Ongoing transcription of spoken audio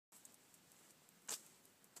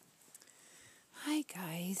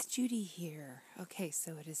guys, Judy here. Okay,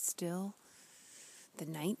 so it is still the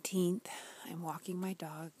 19th. I'm walking my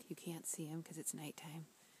dog. You can't see him because it's nighttime.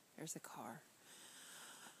 There's a car.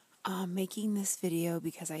 I'm making this video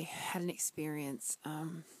because I had an experience.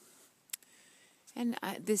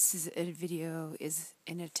 This is a video is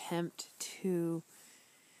an attempt to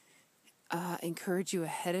encourage you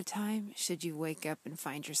ahead of time should you wake up and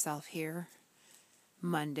find yourself here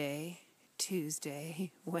Monday,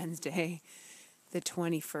 Tuesday, Wednesday, the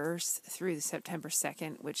 21st through the September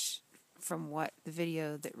 2nd, which from what the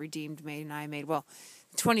video that Redeemed made and I made, well,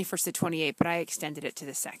 21st to 28th, but I extended it to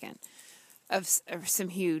the 2nd, of some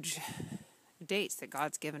huge dates that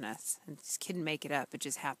God's given us. And this kid didn't make it up. It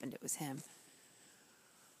just happened. It was him.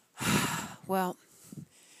 Well,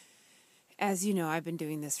 as you know, I've been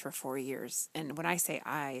doing this for 4 years. And when I say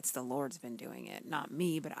I, it's the Lord's been doing it, not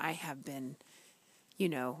me, but I have been,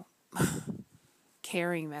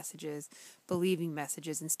 carrying messages, believing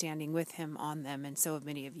messages, and standing with him on them, and so have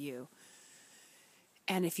many of you.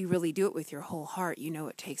 And if you really do it with your whole heart, you know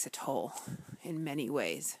it takes a toll in many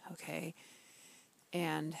ways, okay?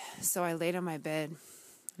 And so I laid on my bed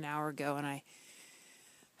an hour ago, and I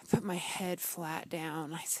put my head flat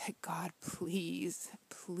down. I said, God, please,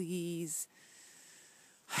 please,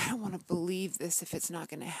 I don't want to believe this if it's not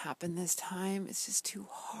going to happen this time. It's just too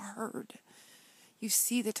hard. You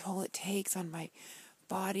see the toll it takes on my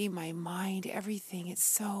body, my mind, everything. It's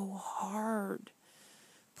so hard.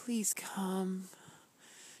 Please come.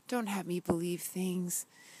 Don't have me believe things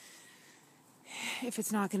if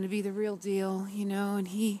it's not going to be the real deal, And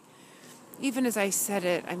he, even as I said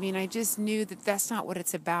it, I just knew that that's not what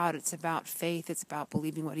it's about. It's about faith. It's about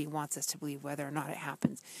believing what he wants us to believe, whether or not it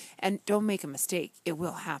happens. And don't make a mistake. It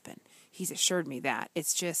will happen. He's assured me that.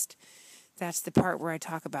 It's just, that's the part where I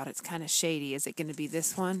talk about it's kind of shady. Is it going to be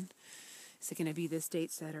this one? Is it going to be this date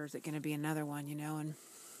set, or is it going to be another one, And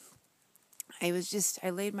I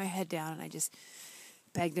laid my head down and I just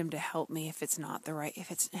begged him to help me if it's not the right,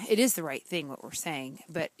 it is the right thing what we're saying,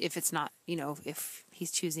 but if it's not, if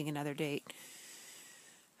he's choosing another date.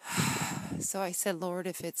 So I said, Lord,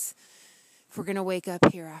 if we're going to wake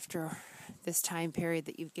up here after this time period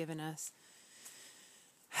that you've given us,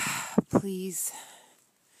 please,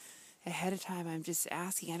 ahead of time, I'm just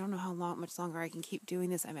asking. I don't know much longer I can keep doing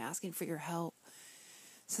this. I'm asking for your help.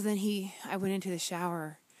 So then I went into the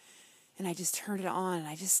shower and I just turned it on and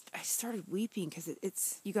I started weeping because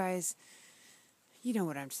it's, you guys, you know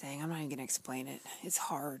what I'm saying. I'm not even going to explain it. It's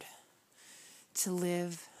hard to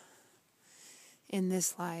live in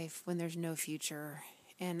this life when there's no future.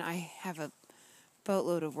 And I have a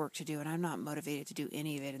boatload of work to do and I'm not motivated to do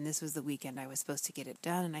any of it. And this was the weekend I was supposed to get it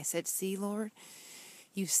done. And I said, see, Lord,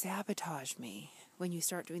 you sabotage me when you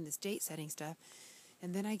start doing this date setting stuff.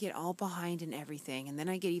 And then I get all behind in everything. And then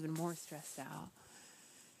I get even more stressed out.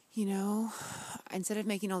 Instead of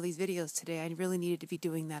making all these videos today, I really needed to be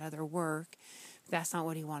doing that other work. That's not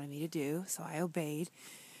what he wanted me to do. So I obeyed.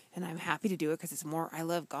 And I'm happy to do it because I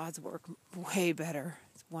love God's work way better.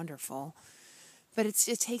 It's wonderful. But it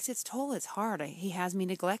takes its toll. It's hard. He has me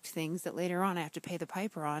neglect things that later on I have to pay the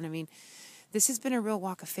piper on. This has been a real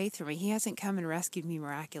walk of faith for me. He hasn't come and rescued me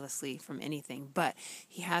miraculously from anything, but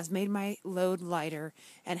he has made my load lighter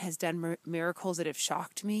and has done miracles that have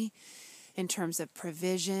shocked me in terms of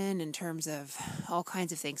provision, in terms of all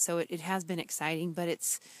kinds of things. So it has been exciting, but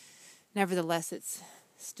nevertheless, it's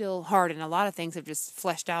still hard. And a lot of things have just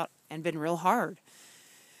fleshed out and been real hard.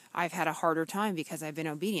 I've had a harder time because I've been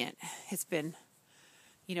obedient. It's been,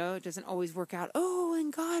 it doesn't always work out. Oh,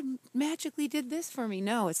 and God magically did this for me.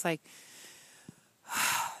 No, it's like,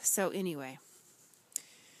 so anyway,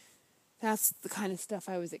 that's the kind of stuff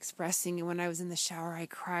I was expressing. And when I was in the shower, I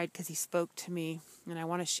cried because he spoke to me. And I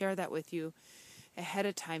want to share that with you ahead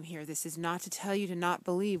of time here. This is not to tell you to not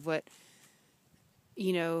believe what,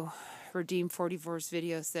 Redeemed 44's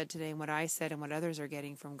video said today and what I said and what others are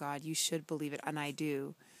getting from God. You should believe it, and I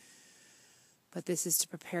do. But this is to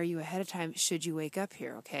prepare you ahead of time should you wake up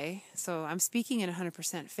here, okay? So I'm speaking in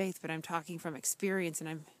 100% faith, but I'm talking from experience,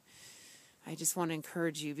 and I just want to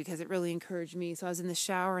encourage you because it really encouraged me. So I was in the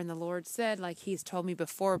shower and the Lord said, like he's told me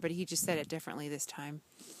before, but he just said it differently this time.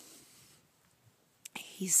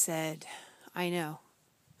 He said, I know.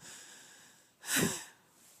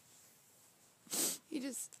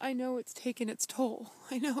 I know it's taken its toll.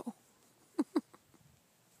 I know.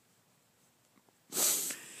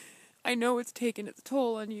 I know it's taken its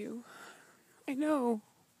toll on you. I know.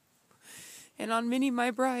 And on many of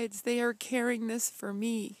my brides, they are carrying this for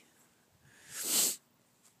me.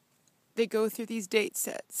 They go through these date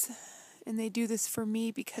sets, and they do this for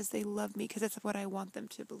me because they love me, because that's what I want them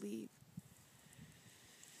to believe.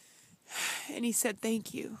 And he said,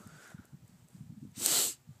 thank you.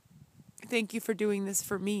 Thank you for doing this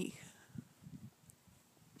for me.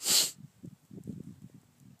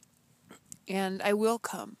 And I will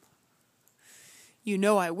come. You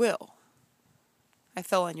know I will. I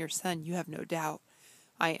fell on your son, you have no doubt.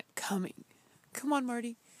 I am coming. Come on,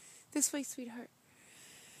 Marty. This way, sweetheart.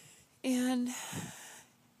 And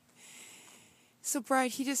so,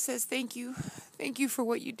 Bride, he just says, thank you. Thank you for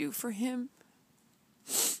what you do for him.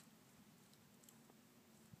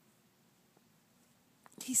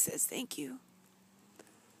 He says, thank you.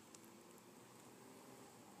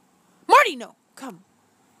 Marty, no. Come.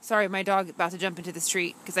 Sorry, my dog about to jump into the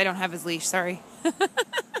street because I don't have his leash. Sorry.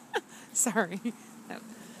 Sorry.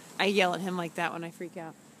 I yell at him like that when I freak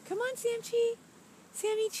out. Come on, Sam-Chi.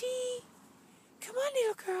 Sammy-Chi. Come on,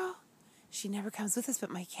 little girl. She never comes with us, but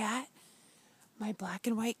my cat, my black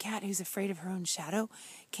and white cat who's afraid of her own shadow,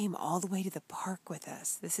 came all the way to the park with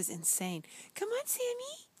us. This is insane. Come on,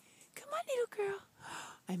 Sammy. Come on, little girl.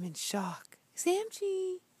 I'm in shock.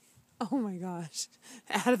 Sam-Chi. Oh my gosh.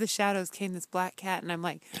 Out of the shadows came this black cat, and I'm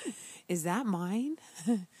like, is that mine?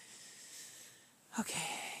 Okay,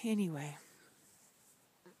 anyway.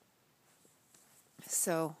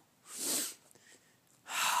 So,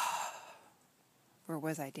 where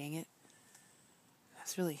was I, dang it? I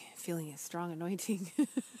was really feeling a strong anointing.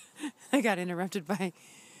 I got interrupted by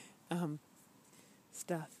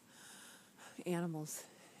stuff. Animals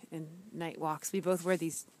and night walks. We both wear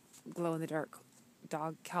these glow-in-the-dark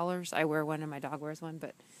dog collars. I wear one and my dog wears one,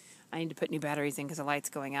 but I need to put new batteries in because the light's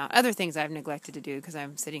going out. Other things I've neglected to do because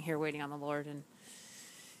I'm sitting here waiting on the Lord. And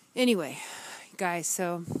anyway, guys,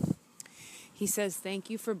 so he says, thank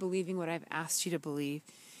you for believing what I've asked you to believe.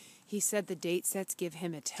 He said the date sets give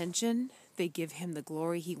him attention. They give him the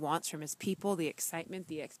glory he wants from his people, the excitement,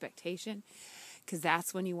 the expectation, because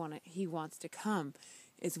that's when he wants to come,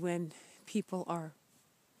 is when people are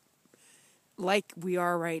like we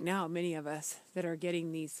are right now, many of us that are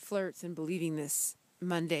getting these flirts and believing this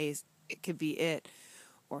Mondays, it could be it,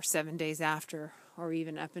 or 7 days after, or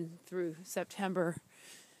even up and through September.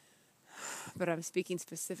 But I'm speaking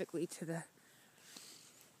specifically to the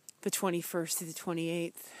 21st to the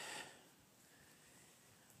 28th.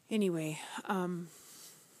 Anyway,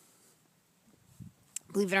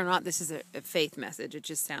 believe it or not, this is a faith message. It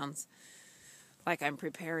just sounds like I'm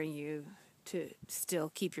preparing you to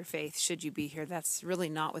still keep your faith should you be here. That's really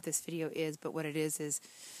not what this video is, but what it is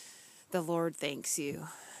the Lord thanks you.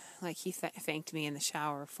 Like he thanked me in the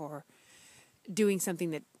shower for doing something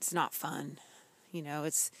that's not fun. You know,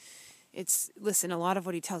 it's listen, a lot of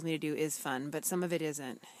what he tells me to do is fun, but some of it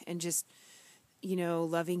isn't. And just, you know,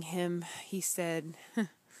 loving him, he said,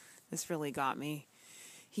 this really got me.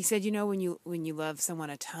 He said, you know, when you love someone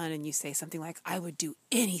a ton and you say something like, I would do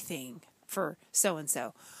anything for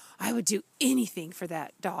so-and-so. I would do anything for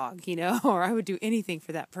that dog, you know, or I would do anything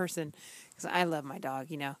for that person because I love my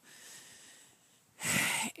dog, you know.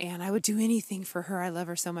 And I would do anything for her. I love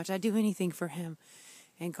her so much. I'd do anything for him.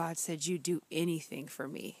 And God said, you do anything for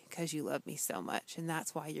me because you love me so much. And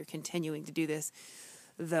that's why you're continuing to do this,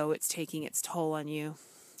 though it's taking its toll on you.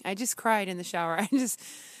 I just cried in the shower.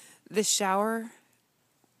 The shower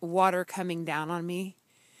water coming down on me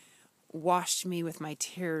washed me with my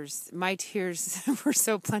tears. My tears were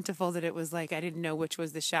so plentiful that it was like I didn't know which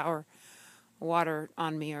was the shower water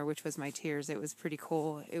on me or which was my tears. It was pretty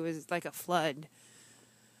cool. It was like a flood.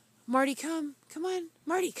 Marty, come. Come on.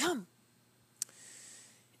 Marty, come.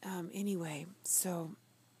 Anyway, so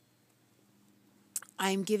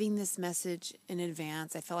I'm giving this message in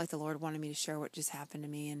advance. I felt like the Lord wanted me to share what just happened to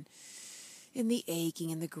me, and in the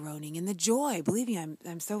aching and the groaning and the joy. Believe me,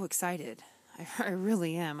 I'm so excited. I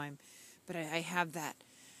really am. But I have that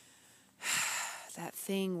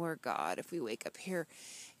thing where God, if we wake up here,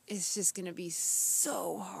 it's just going to be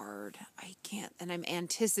so hard. I can't, and I'm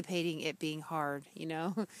anticipating it being hard, you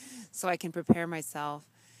know, so I can prepare myself,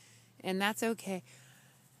 and that's okay.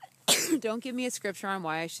 Don't give me a scripture on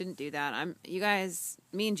why I shouldn't do that. You guys,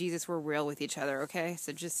 me and Jesus, we're real with each other, okay?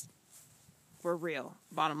 So we're real,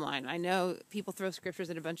 bottom line. I know people throw scriptures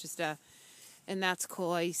at a bunch of stuff, and that's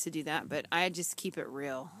cool. I used to do that, but I just keep it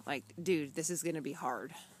real. Like, dude, this is going to be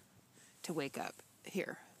hard to wake up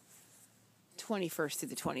here. 21st through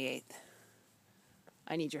the 28th.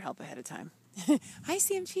 I need your help ahead of time. Hi,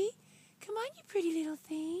 Sam-Chi. Come on, you pretty little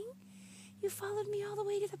thing. You followed me all the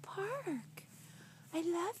way to the park. I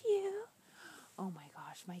love you. Oh my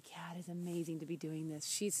gosh, my cat is amazing to be doing this.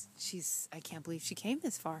 She's I can't believe she came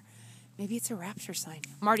this far. Maybe it's a rapture sign.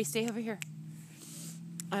 Marty, stay over here.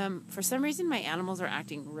 For some reason, my animals are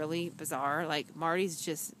acting really bizarre. Like, Marty's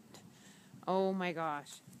just, oh my gosh.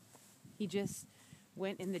 He just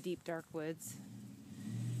went in the deep, dark woods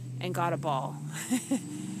and got a ball.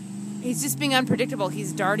 He's just being unpredictable.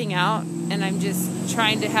 He's darting out, and I'm just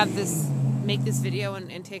trying to make this video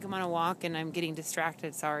and take him on a walk, and I'm getting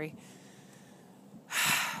distracted. Sorry.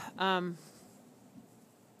 Why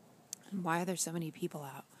are there so many people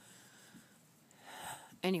out?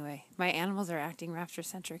 Anyway, my animals are acting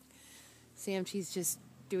rapture-centric. Sam, she's just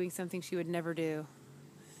doing something she would never do.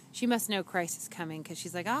 She must know Christ is coming, because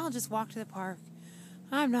she's like, I'll just walk to the park.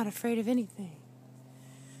 I'm not afraid of anything.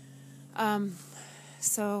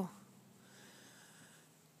 So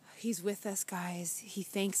he's with us, guys. He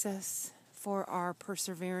thanks us for our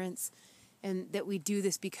perseverance and that we do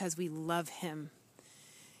this because we love him.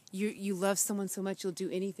 You love someone so much you'll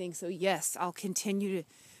do anything. So yes, I'll continue to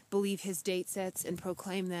believe his date sets and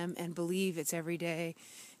proclaim them and believe it's every day.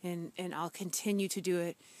 And I'll continue to do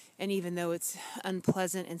it. And even though it's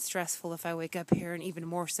unpleasant and stressful if I wake up here, and even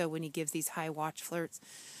more so when he gives these high watch flirts.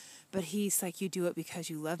 But he's like, you do it because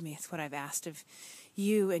you love me. It's what I've asked of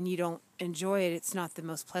you, and you don't enjoy it. It's not the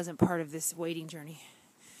most pleasant part of this waiting journey.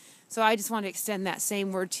 So I just want to extend that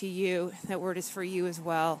same word to you. That word is for you as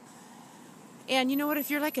well. And you know what? If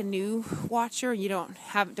you're like a new watcher and you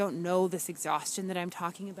don't know this exhaustion that I'm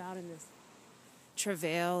talking about and this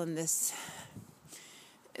travail and this,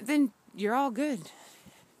 then you're all good.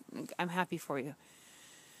 I'm happy for you.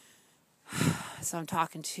 So I'm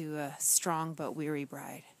talking to a strong but weary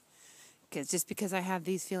bride. Because just because I have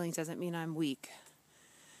these feelings doesn't mean I'm weak.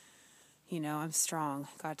 You know, I'm strong.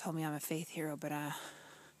 God told me I'm a faith hero, but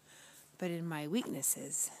in my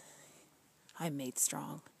weaknesses, I'm made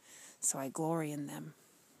strong. So I glory in them.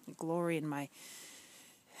 I glory in my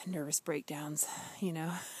nervous breakdowns, you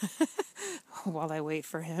know, while I wait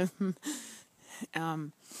for him.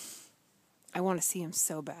 I want to see him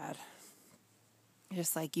so bad,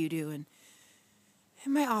 just like you do. And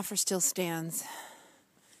my offer still stands.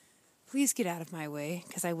 Please get out of my way,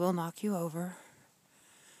 because I will knock you over.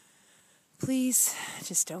 Please,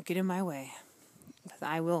 just don't get in my way, because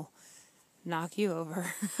I will knock you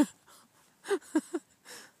over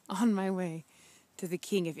on my way to the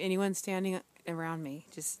King. If anyone's standing around me,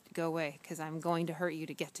 just go away, because I'm going to hurt you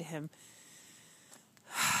to get to him.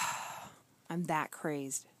 I'm that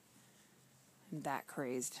crazed.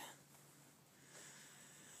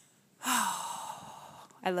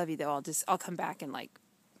 I love you, though. I'll come back and,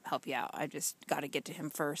 help you out. I just got to get to him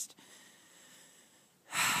first.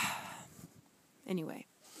 Anyway.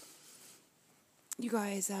 You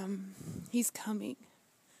guys, he's coming.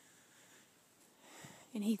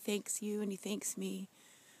 And he thanks you and he thanks me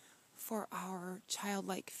for our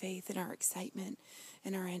childlike faith and our excitement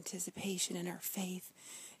and our anticipation and our faith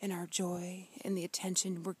and our joy and the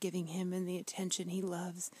attention we're giving him and the attention he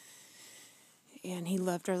loves. And he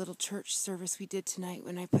loved our little church service we did tonight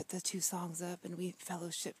when I put the 2 songs up and we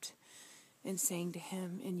fellowshipped and sang to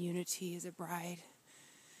him in unity as a bride.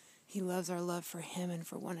 He loves our love for him and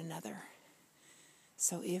for one another.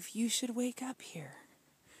 So if you should wake up here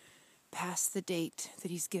past the date that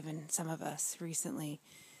he's given some of us recently,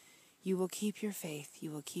 you will keep your faith, you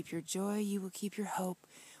will keep your joy, you will keep your hope.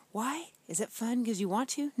 Why? Is it fun because you want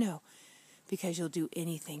to? No, because you'll do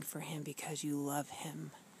anything for him because you love him.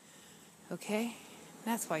 Okay?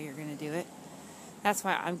 That's why you're going to do it. That's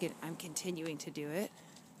why I'm continuing to do it.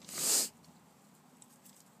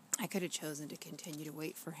 I could have chosen to continue to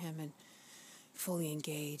wait for him and fully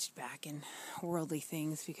engaged back in worldly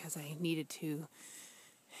things because I needed to,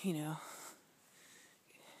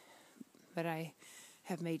 but I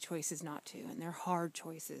have made choices not to, and they're hard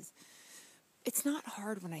choices. It's not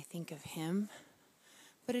hard when I think of him,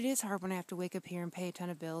 but it is hard when I have to wake up here and pay a ton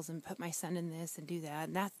of bills and put my son in this and do that,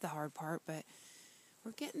 and that's the hard part, but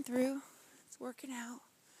we're getting through. It's working out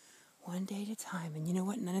one day at a time, and you know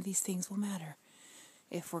what? None of these things will matter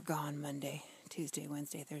if we're gone Monday, Tuesday,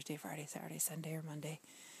 Wednesday, Thursday, Friday, Saturday, Sunday, or Monday.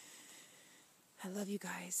 I love you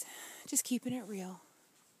guys. Just keeping it real,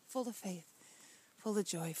 full of faith, full of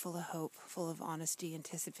joy, full of hope, full of honesty,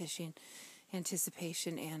 anticipation,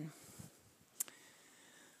 and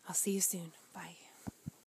I'll see you soon. Bye.